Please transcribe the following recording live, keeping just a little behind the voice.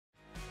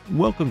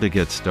Welcome to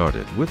Get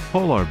Started with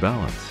Polar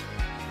Balance.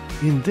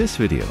 In this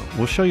video,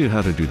 we'll show you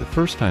how to do the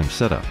first time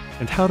setup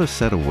and how to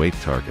set a weight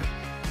target.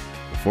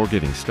 Before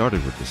getting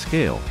started with the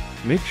scale,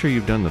 make sure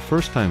you've done the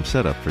first time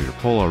setup for your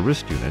Polar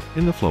wrist unit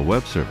in the Flow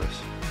web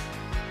service.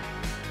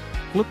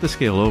 Flip the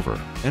scale over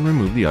and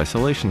remove the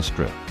isolation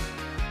strip.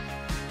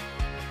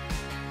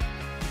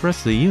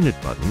 Press the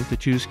unit button to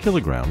choose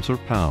kilograms or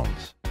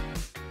pounds.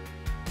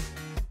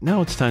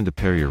 Now it's time to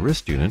pair your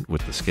wrist unit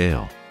with the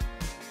scale.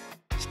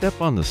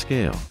 Step on the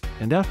scale,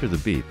 and after the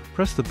beep,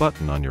 press the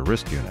button on your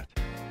wrist unit.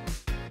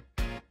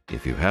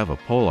 If you have a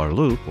Polar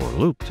loop or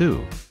loop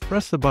 2,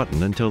 press the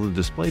button until the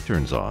display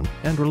turns on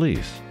and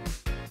release.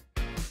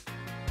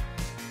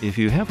 If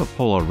you have a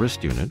Polar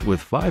wrist unit with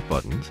 5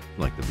 buttons,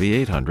 like the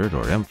V800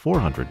 or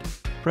M400,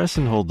 press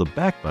and hold the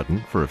back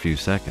button for a few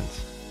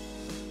seconds.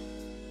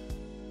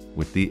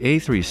 With the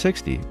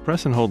A360,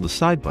 press and hold the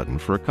side button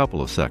for a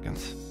couple of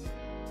seconds.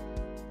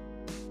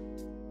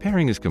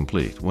 Pairing is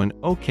complete when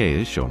OK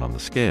is shown on the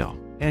scale,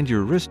 and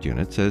your wrist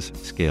unit says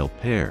Scale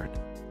Paired.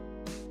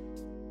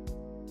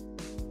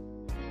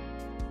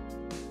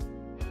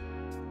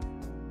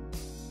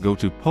 Go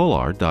to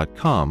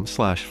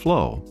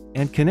polar.com/flow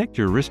and connect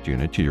your wrist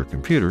unit to your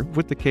computer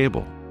with the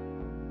cable.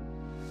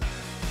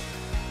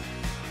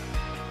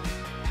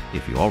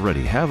 If you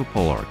already have a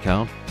Polar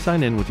account,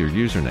 sign in with your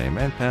username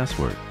and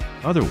password.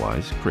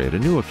 Otherwise, create a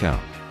new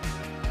account.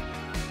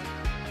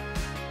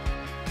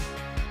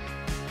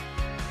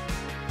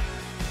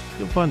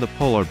 You'll find the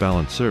Polar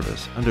Balance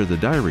service under the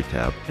Diary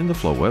tab in the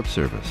Flow web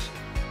service.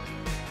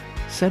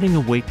 Setting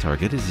a weight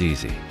target is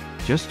easy.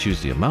 Just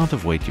choose the amount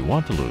of weight you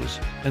want to lose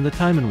and the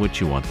time in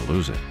which you want to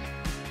lose it.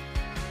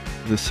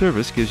 The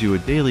service gives you a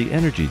daily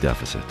energy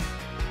deficit.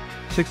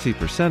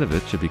 60% of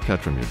it should be cut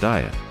from your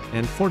diet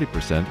and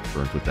 40%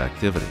 burnt with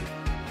activity.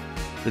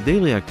 The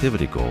daily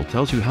activity goal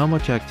tells you how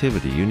much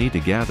activity you need to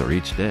gather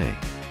each day.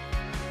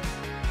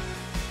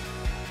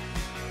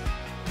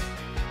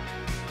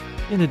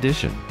 In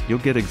addition, you'll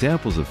get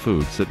examples of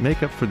foods that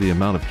make up for the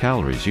amount of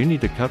calories you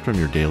need to cut from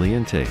your daily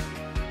intake.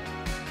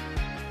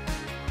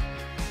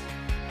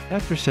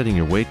 After setting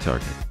your weight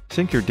target,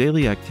 sync your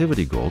daily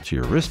activity goal to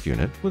your wrist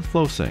unit with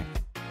FlowSync.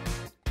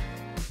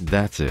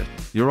 That's it.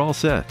 You're all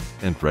set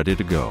and ready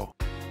to go.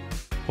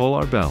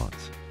 Polar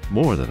Balance,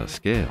 more than a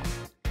scale.